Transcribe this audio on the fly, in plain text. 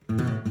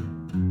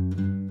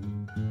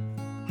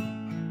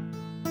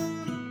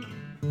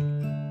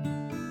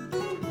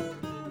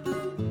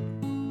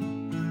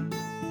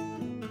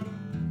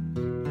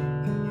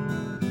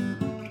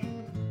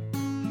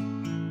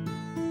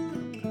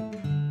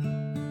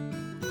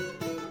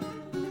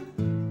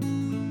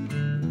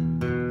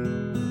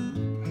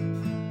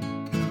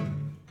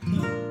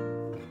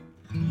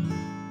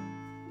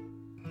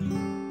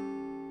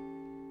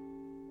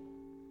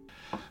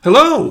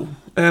Hello,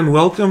 and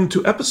welcome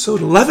to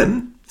episode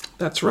 11.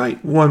 That's right,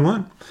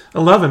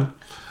 11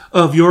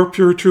 of Your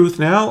Pure Truth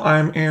Now.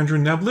 I'm Andrew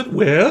Neblett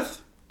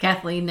with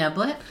Kathleen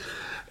Neblett.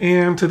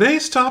 And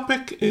today's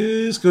topic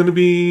is going to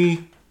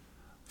be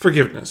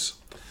forgiveness.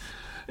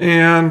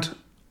 And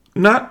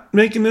not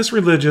making this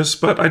religious,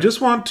 but I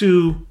just want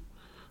to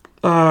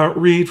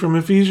read from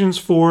Ephesians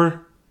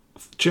 4,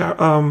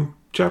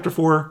 chapter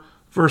 4,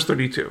 verse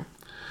 32.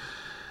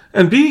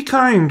 And be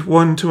kind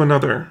one to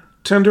another,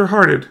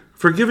 tender-hearted,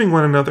 forgiving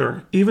one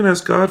another, even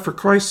as God for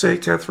Christ's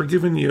sake hath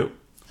forgiven you.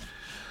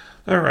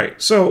 All right,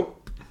 so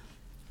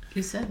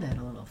You said that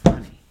a little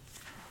funny.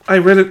 I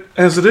read it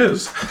as it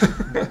is.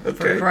 Okay.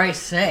 For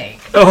Christ's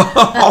sake.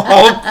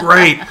 Oh,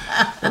 great.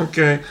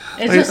 Okay.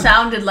 It just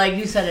sounded like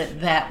you said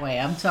it that way.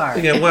 I'm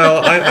sorry. Yeah,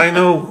 well, I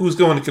know who's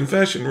going to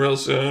confession real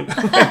soon.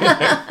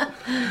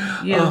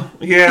 You.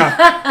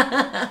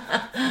 Yeah.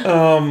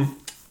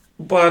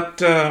 But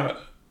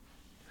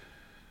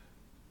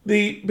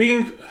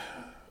the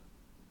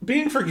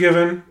being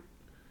forgiven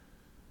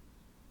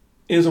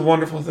is a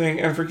wonderful thing,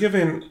 and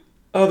forgiving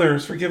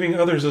others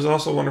is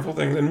also a wonderful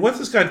thing. And what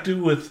this got to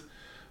do with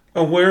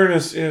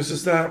awareness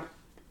is that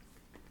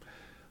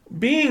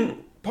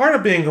part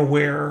of being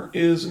aware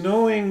is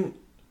knowing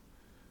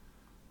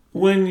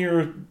when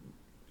you're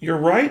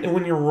right and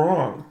when you're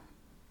wrong,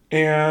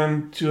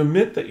 and to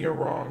admit that you're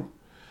wrong,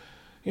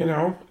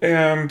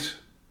 and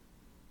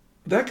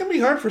that can be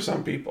hard for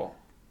some people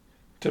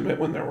to admit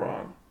when they're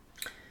wrong.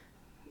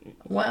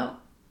 Well,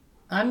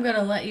 I'm going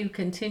to let you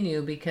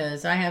continue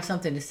because I have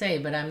something to say,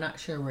 but I'm not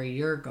sure where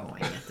you're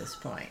going at this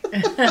point.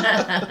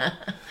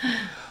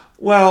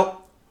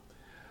 Well,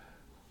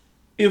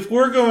 if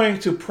we're going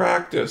to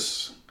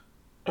practice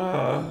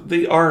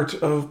the art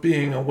of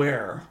being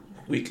aware,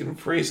 we can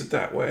phrase it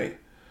that way,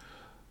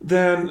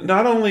 then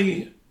not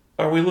only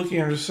are we looking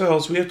at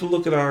ourselves, we have to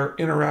look at our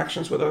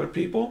interactions with other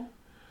people,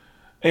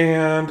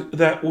 and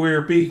that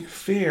we're being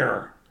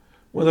fair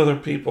with other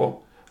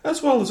people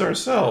as well as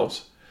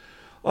ourselves.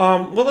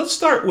 Well, let's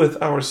start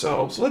with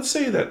ourselves. Let's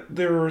say that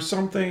there is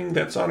something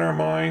that's on our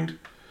mind,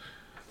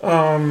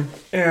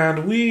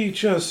 and we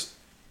just,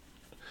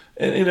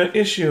 in an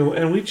issue,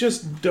 and we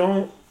just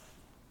don't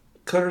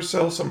cut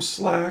ourselves some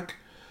slack.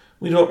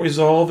 We don't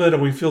resolve it, or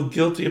we feel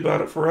guilty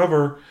about it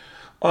forever,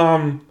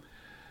 and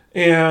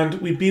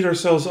we beat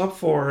ourselves up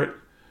for it,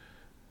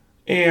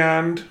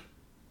 and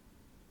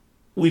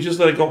we just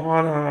let it go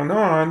on and on and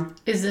on.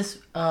 Is this,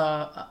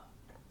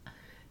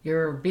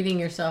 you're beating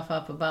yourself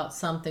up about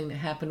something that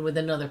happened with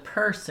another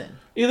person?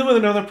 Either with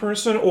another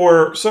person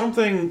or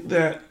something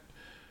that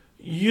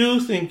you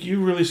think you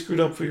really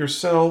screwed up for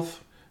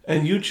yourself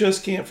and you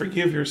just can't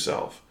forgive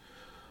yourself.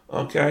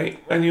 Okay?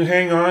 And you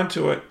hang on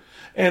to it.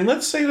 And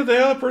let's say that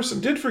the other person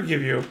did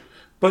forgive you,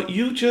 but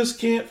you just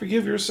can't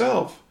forgive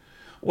yourself.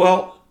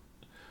 Well,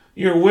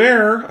 you're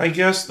aware, I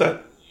guess,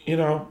 that,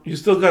 you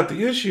still got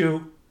the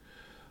issue,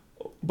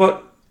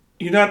 but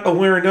you're not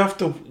aware enough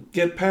to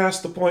get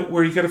past the point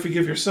where you got to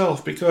forgive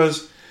yourself.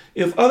 Because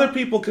if other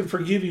people can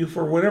forgive you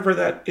for whatever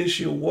that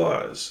issue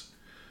was,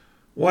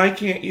 why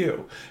can't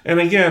you? And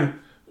again,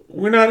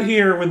 we're not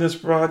here with this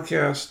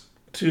broadcast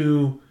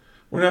we're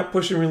not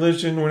pushing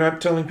religion. We're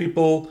not telling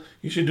people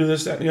you should do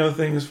this, that, and the other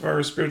thing as far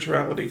as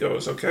spirituality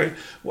goes, okay?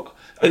 Well,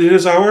 it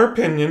is our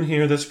opinion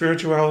here that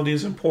spirituality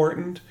is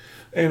important,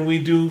 and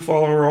we do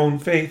follow our own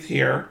faith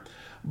here,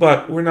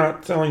 but we're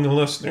not telling the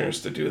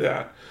listeners to do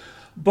that.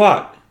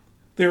 But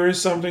there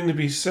is something to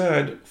be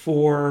said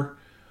for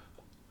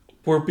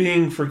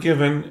being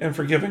forgiven and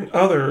forgiving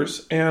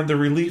others and the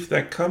relief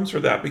that comes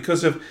from that.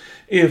 Because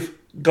if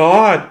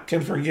God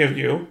can forgive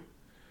you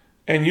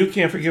and you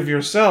can't forgive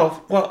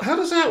yourself, well, how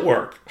does that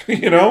work?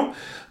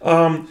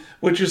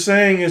 What you're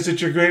saying is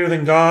that you're greater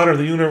than God or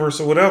the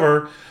universe or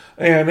whatever,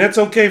 and it's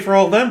okay for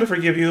all of them to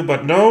forgive you,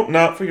 but no,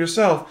 not for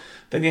yourself.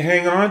 Then you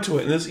hang on to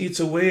it, and this eats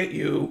away at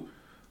you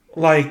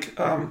like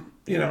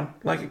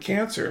a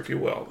cancer, if you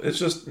will.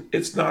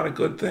 It's not a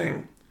good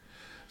thing.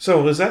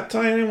 So is that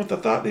tying in with the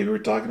thought that you were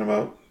talking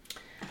about?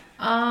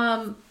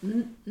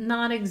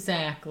 Not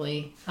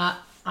exactly.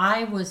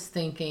 I was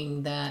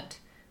thinking that,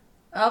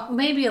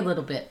 maybe a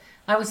little bit.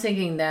 I was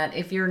thinking that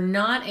if you're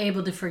not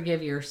able to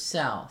forgive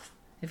yourself,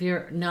 if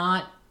you're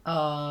not,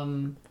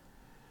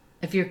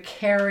 if you're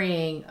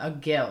carrying a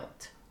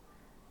guilt,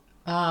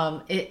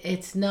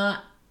 it's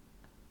not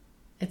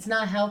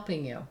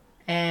helping you.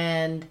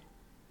 And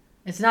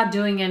it's not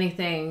doing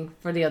anything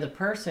for the other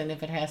person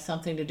if it has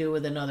something to do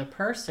with another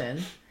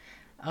person.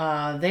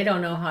 They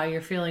don't know how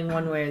you're feeling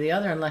one way or the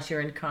other unless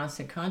you're in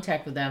constant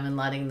contact with them and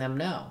letting them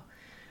know.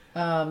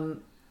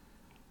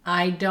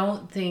 I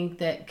don't think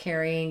that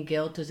carrying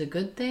guilt is a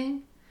good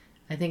thing.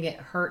 I think it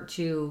hurts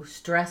you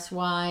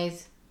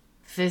stress-wise,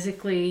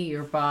 physically,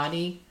 your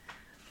body.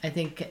 I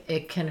think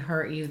it can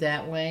hurt you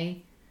that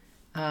way.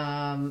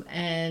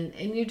 And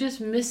you're just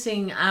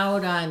missing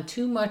out on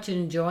too much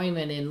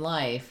enjoyment in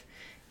life,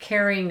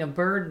 carrying a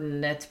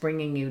burden that's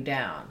bringing you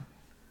down.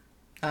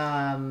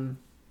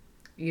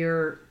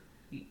 You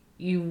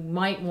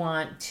might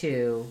want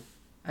to,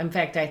 in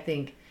fact, I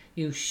think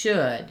you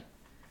should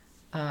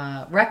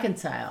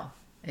reconcile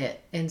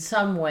it in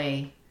some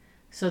way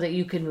so that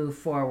you can move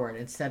forward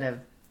instead of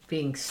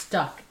being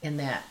stuck in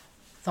that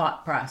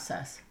thought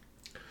process.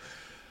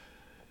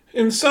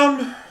 In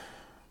some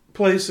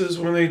places,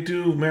 when they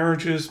do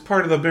marriages,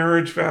 part of the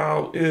marriage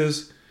vow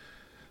is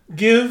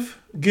give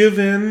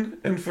in,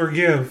 and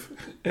forgive.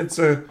 It's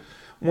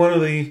one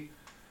of the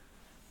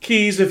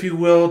keys, if you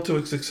will, to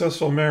a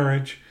successful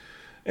marriage.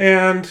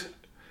 And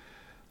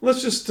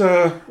let's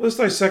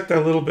dissect that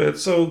a little bit.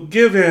 So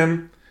give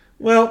in.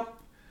 Well,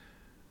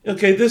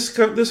 okay,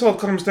 this all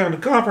comes down to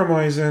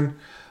compromising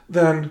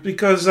then,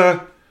 because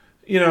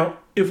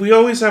if we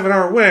always have it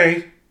our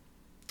way,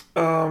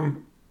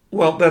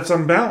 well, that's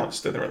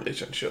unbalanced in the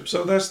relationship.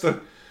 So that's the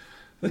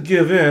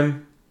give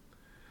in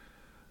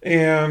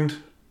and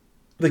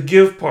the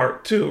give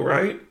part too,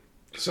 right?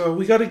 So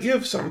we got to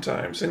give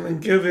sometimes and then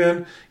give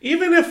in.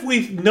 Even if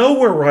we know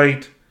we're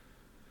right,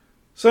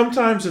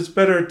 sometimes it's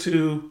better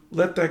to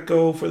let that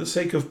go for the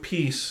sake of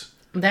peace.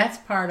 That's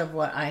part of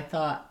what I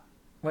thought,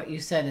 what you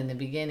said in the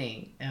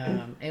beginning.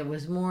 It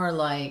was more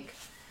like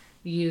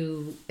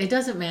it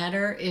doesn't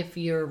matter if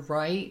you're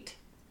right.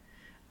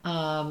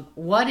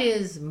 What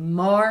is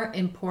more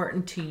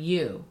important to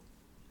you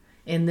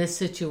in this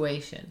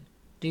situation?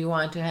 Do you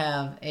want to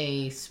have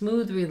a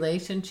smooth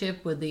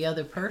relationship with the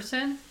other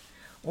person,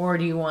 or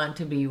do you want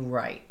to be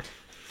right?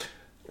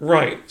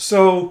 Right.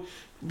 So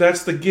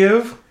that's the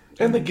give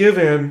and the give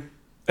in,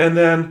 and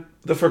then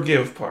the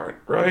forgive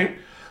part, right?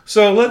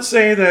 So let's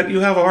say that you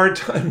have a hard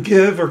time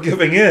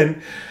giving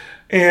in,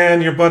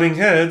 and you're butting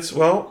heads.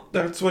 Well,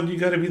 that's when you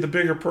got to be the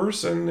bigger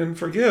person and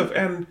forgive.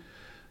 And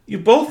you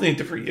both need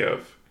to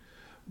forgive.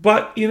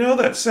 But you know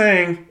that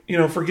saying,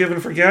 forgive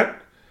and forget?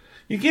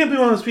 You can't be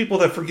one of those people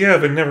that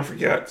forgive and never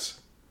forgets.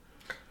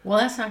 Well,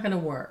 that's not going to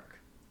work.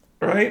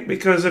 Right?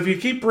 Because if you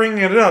keep bringing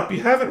it up, you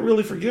haven't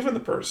really forgiven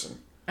the person.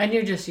 And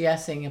you're just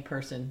yesing a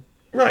person.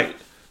 Right.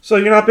 So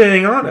you're not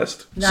being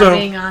honest. Not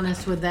being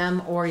honest with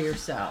them or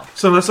yourself.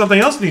 So that's something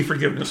else you need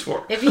forgiveness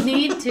for. If you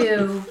need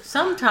to,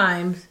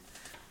 sometimes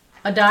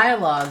a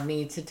dialogue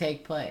needs to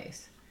take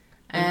place.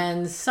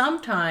 And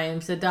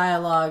sometimes the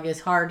dialogue is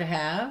hard to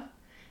have.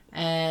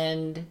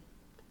 And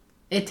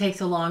it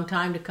takes a long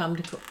time to come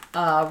to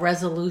a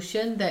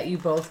resolution that you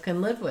both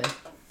can live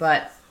with.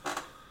 But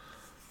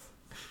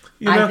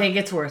I think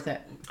it's worth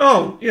it.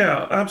 Oh,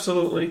 yeah,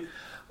 absolutely.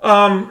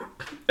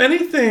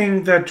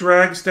 Anything that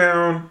drags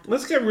down,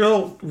 let's get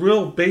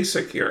real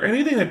basic here.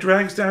 Anything that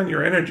drags down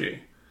your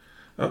energy,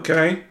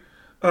 okay,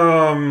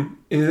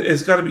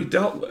 is got to be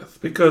dealt with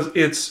because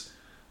it's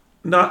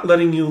not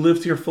letting you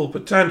live to your full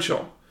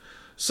potential.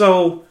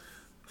 So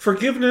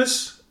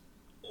forgiveness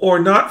or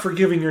not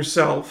forgiving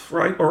yourself,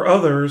 right, or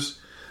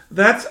others,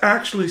 that's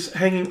actually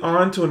hanging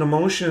on to an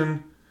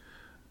emotion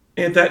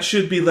and that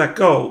should be let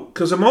go.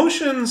 Because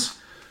emotions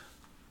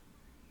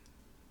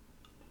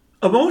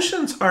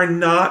are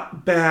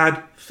not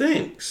bad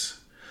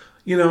things.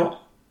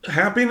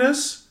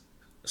 Happiness,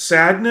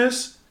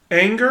 sadness,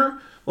 anger.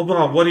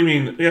 Well, what do you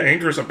mean? Yeah,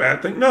 anger is a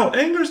bad thing. No,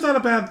 anger is not a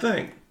bad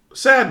thing.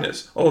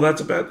 Sadness. Oh,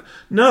 that's a bad...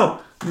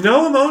 No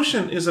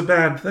emotion is a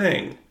bad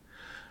thing.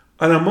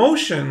 An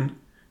emotion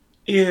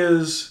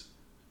is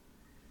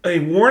a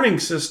warning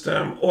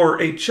system or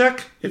a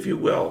check, if you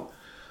will,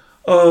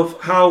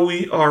 of how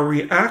we are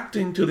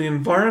reacting to the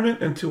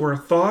environment and to our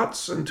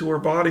thoughts and to our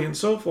body and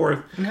so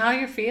forth. And how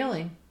you're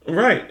feeling.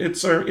 Right.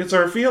 It's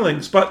our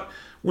feelings. But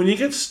when you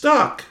get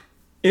stuck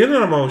in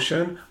an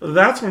emotion,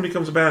 that's when it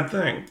becomes a bad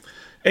thing.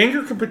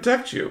 Anger can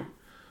protect you.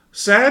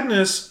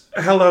 Sadness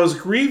allows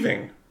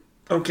grieving,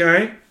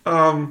 okay?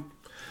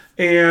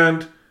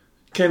 And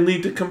can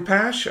lead to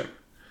compassion.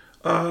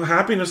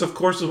 Happiness, of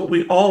course, is what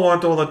we all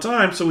want all the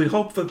time, so we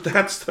hope that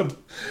that's the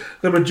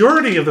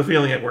majority of the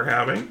feeling that we're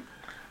having.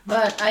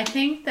 But I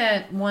think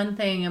that one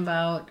thing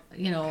about,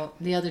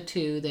 the other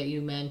two that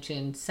you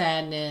mentioned,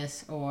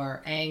 sadness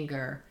or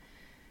anger,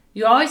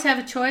 you always have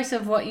a choice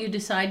of what you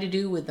decide to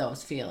do with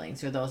those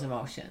feelings or those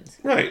emotions.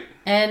 Right.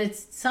 And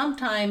it's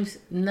sometimes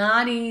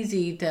not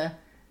easy to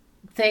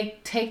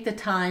take the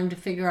time to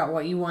figure out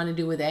what you want to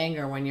do with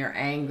anger when you're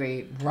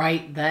angry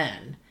right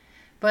then.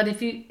 But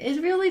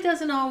it really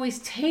doesn't always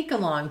take a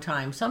long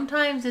time.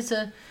 Sometimes it's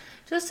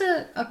just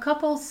a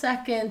couple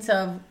seconds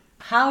of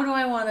how do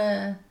I want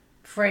to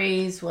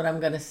phrase what I'm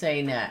going to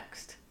say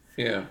next.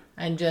 Yeah.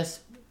 And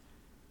just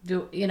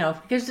do,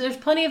 because there's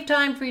plenty of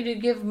time for you to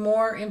give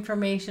more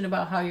information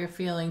about how you're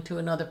feeling to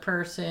another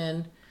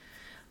person.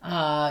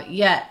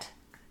 Yet,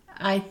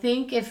 I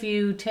think if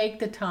you take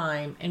the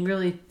time and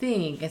really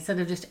think, instead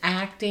of just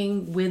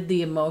acting with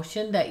the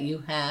emotion that you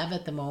have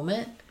at the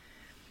moment,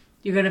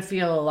 you're going to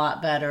feel a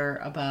lot better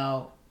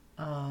about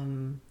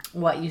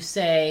what you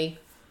say,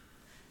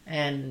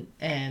 and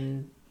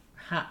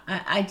how,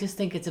 I just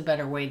think it's a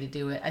better way to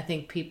do it. I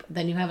think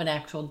then you have an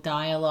actual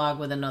dialogue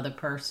with another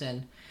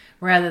person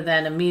rather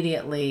than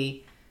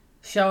immediately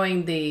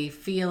showing the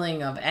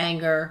feeling of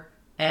anger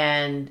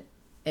and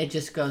it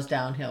just goes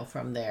downhill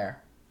from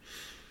there.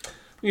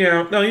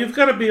 Yeah, now you've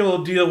got to be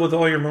able to deal with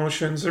all your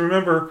emotions. And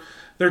remember,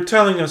 they're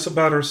telling us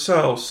about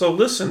ourselves. So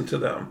listen to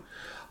them.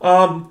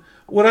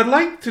 What I'd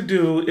like to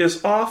do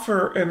is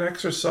offer an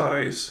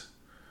exercise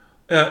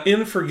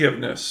in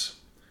forgiveness.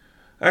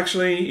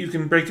 Actually, you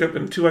can break it up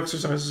in 2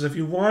 exercises if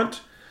you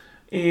want,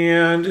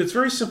 and it's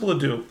very simple to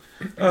do.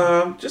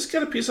 Just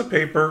get a piece of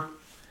paper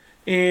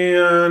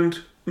and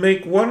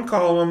make one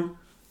column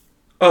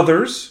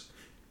others,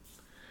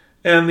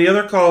 and the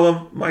other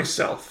column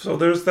myself. So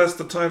that's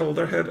the title,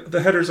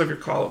 the headers of your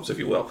columns, if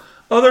you will.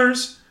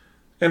 Others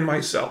and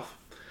myself.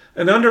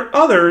 And under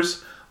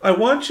others, I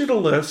want you to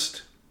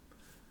list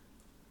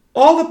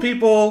all the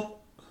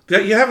people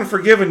that you haven't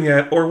forgiven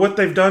yet or what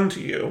they've done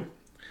to you.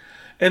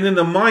 And in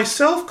the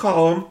myself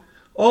column,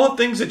 all the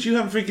things that you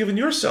haven't forgiven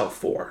yourself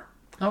for.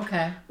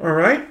 Okay. All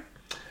right?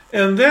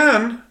 And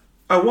then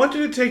I want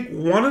you to take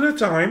one at a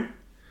time.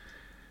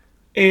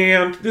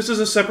 And this is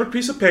a separate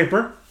piece of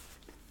paper.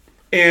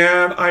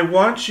 And I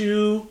want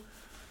you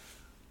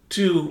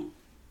to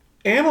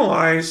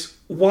analyze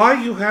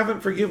why you haven't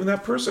forgiven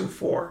that person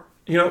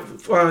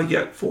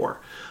yet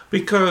for.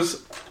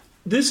 Because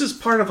this is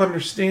part of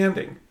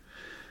understanding.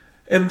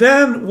 And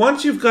then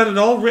once you've got it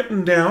all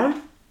written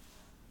down,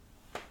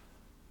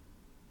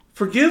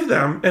 forgive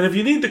them. And if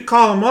you need to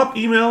call them up,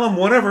 email them,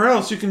 whatever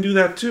else, you can do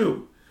that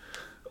too.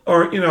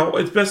 Or,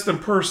 it's best in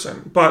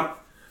person. But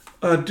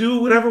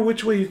do whatever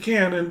which way you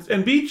can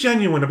and be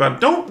genuine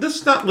about it. This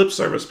is not lip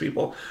service,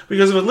 people.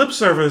 Because if it's lip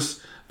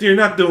service, you're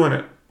not doing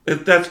it.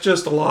 That's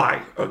just a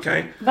lie,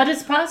 okay? But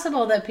it's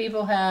possible that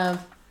people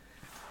have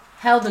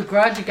held a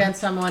grudge against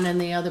someone and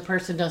the other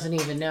person doesn't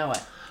even know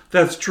it.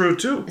 That's true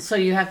too. So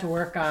you have to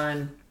work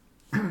on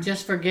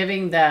just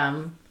forgiving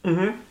them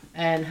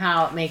and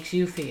how it makes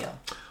you feel.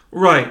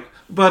 Right.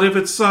 But if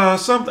it's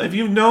something, if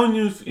you know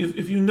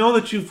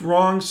that you've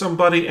wronged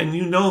somebody and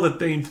you know that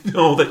they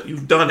know that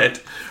you've done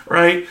it,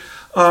 right?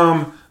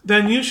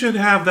 Then you should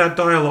have that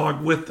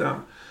dialogue with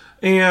them.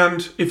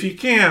 And if you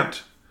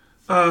can't,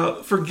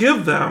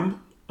 forgive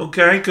them,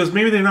 okay? Because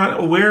maybe they're not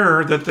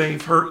aware that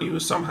they've hurt you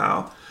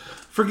somehow.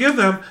 Forgive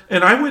them,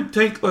 and I would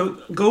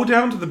go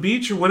down to the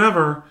beach or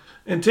whatever,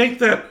 and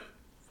take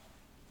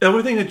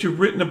everything that you've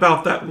written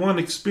about that one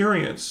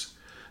experience,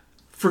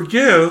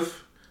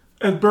 forgive,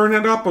 and burn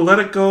it up or let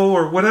it go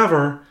or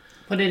whatever.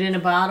 Put it in a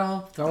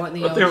bottle, throw it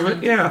in the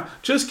ocean. Yeah,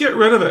 just get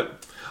rid of it.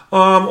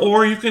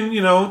 Or you can,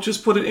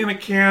 just put it in a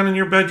can in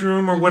your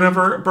bedroom or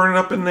whatever, burn it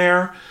up in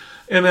there,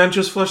 and then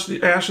just flush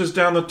the ashes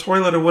down the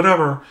toilet or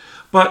whatever.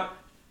 But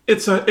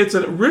it's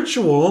a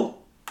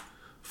ritual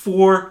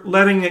for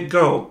letting it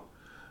go.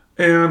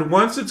 And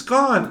once it's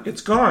gone,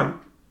 it's gone.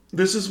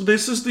 This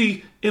is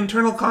the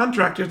internal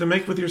contract you have to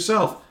make with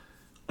yourself.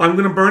 I'm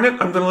going to burn it,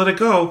 I'm going to let it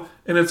go,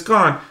 and it's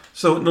gone.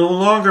 So it no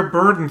longer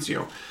burdens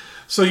you.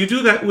 So you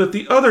do that with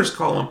the others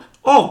column.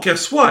 Oh,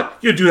 guess what?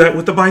 You do that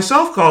with the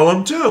myself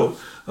column too.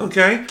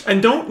 Okay?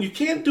 And you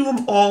can't do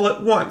them all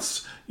at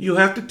once. You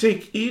have to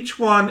take each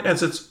one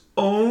as its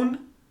own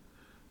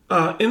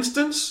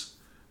instance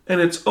and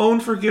its own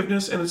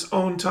forgiveness and its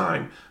own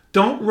time.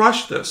 Don't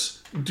rush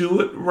this. Do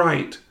it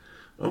right.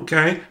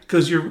 Okay?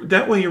 Because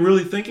that way you're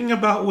really thinking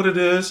about what it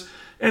is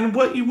and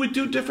what you would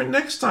do different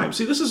next time.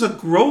 See, this is a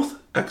growth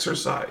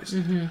exercise,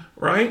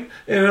 right?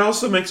 And it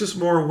also makes us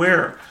more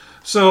aware.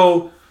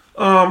 So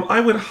I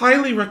would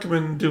highly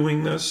recommend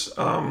doing this.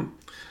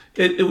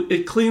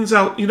 It cleans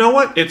out. You know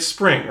what? It's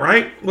spring,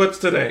 right? What's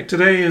today?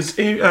 Today is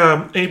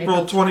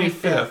April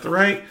 25th,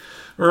 right?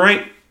 We're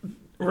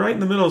right in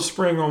the middle of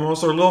spring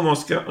almost, or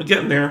almost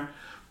getting there.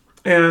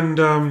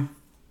 And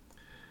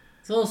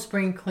it's a little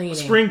spring cleaning.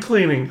 Spring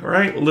cleaning,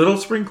 right? Little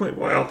spring cleaning.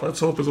 Well,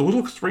 let's hope it's a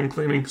little spring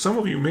cleaning. Some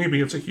of you,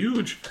 maybe it's a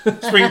huge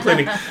spring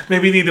cleaning.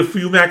 Maybe you need a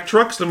few Mack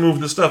trucks to move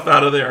the stuff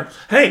out of there.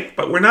 Hey,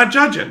 but we're not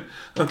judging,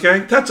 okay?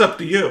 That's up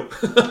to you.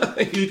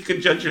 You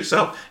can judge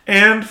yourself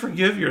and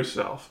forgive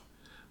yourself,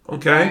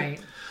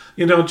 okay?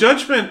 Right.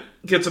 Judgment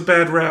gets a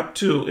bad rap,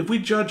 too. If we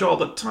judge all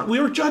the time, we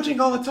are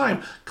judging all the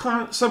time,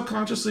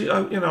 subconsciously,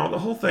 the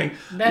whole thing.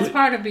 That's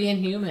part of being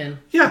human.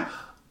 Yeah.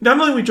 Not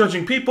only are we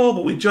judging people,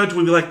 but we judge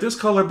we like this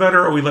color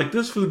better or we like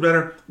this food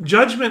better.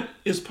 Judgment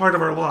is part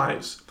of our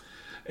lives.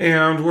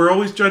 And we're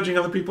always judging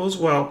other people as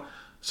well.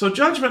 So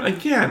judgment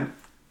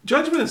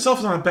itself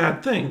is not a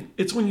bad thing.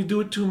 It's when you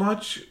do it too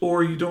much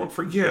or you don't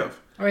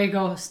forgive. Or you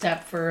go a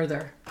step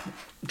further.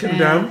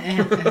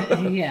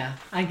 Condemn? Yeah,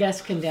 I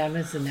guess condemn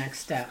is the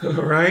next step.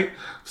 Right?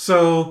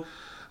 So,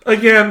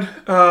 again,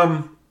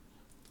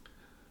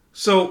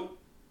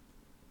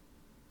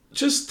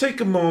 just take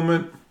a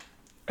moment.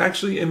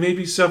 Actually, it may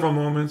be several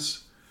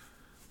moments.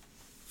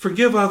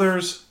 Forgive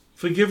others,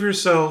 forgive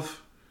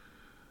yourself,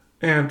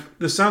 and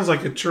this sounds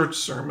like a church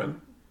sermon.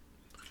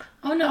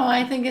 Oh no,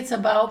 I think it's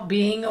about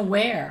being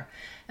aware,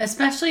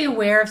 especially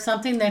aware of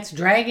something that's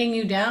dragging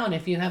you down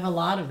if you have a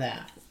lot of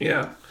that.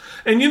 Yeah.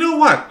 And you know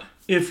what?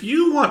 If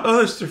you want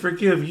others to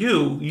forgive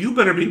you, you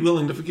better be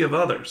willing to forgive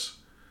others.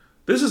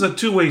 This is a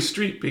two-way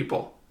street,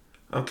 people.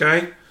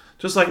 Okay?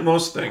 Just like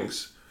most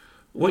things.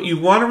 What you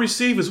want to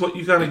receive is what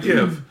you got to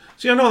give.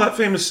 So you know that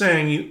famous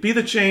saying, be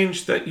the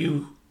change that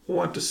you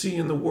want to see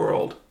in the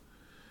world.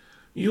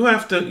 You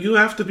have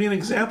to be an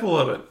example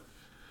of it.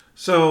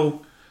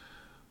 So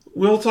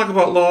we'll talk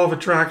about law of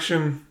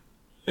attraction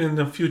in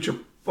the future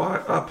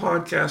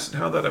podcast and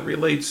how that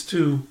relates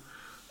to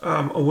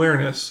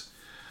awareness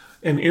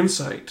and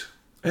insight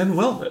and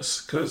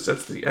wellness, because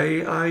that's the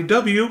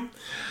AIW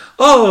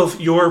of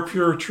Your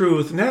Pure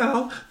Truth.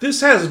 Now,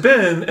 this has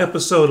been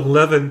episode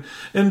 11.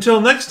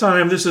 Until next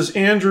time, this is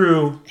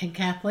Andrew and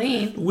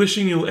Kathleen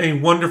wishing you a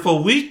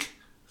wonderful week.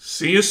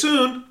 See you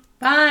soon.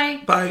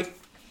 Bye. Bye.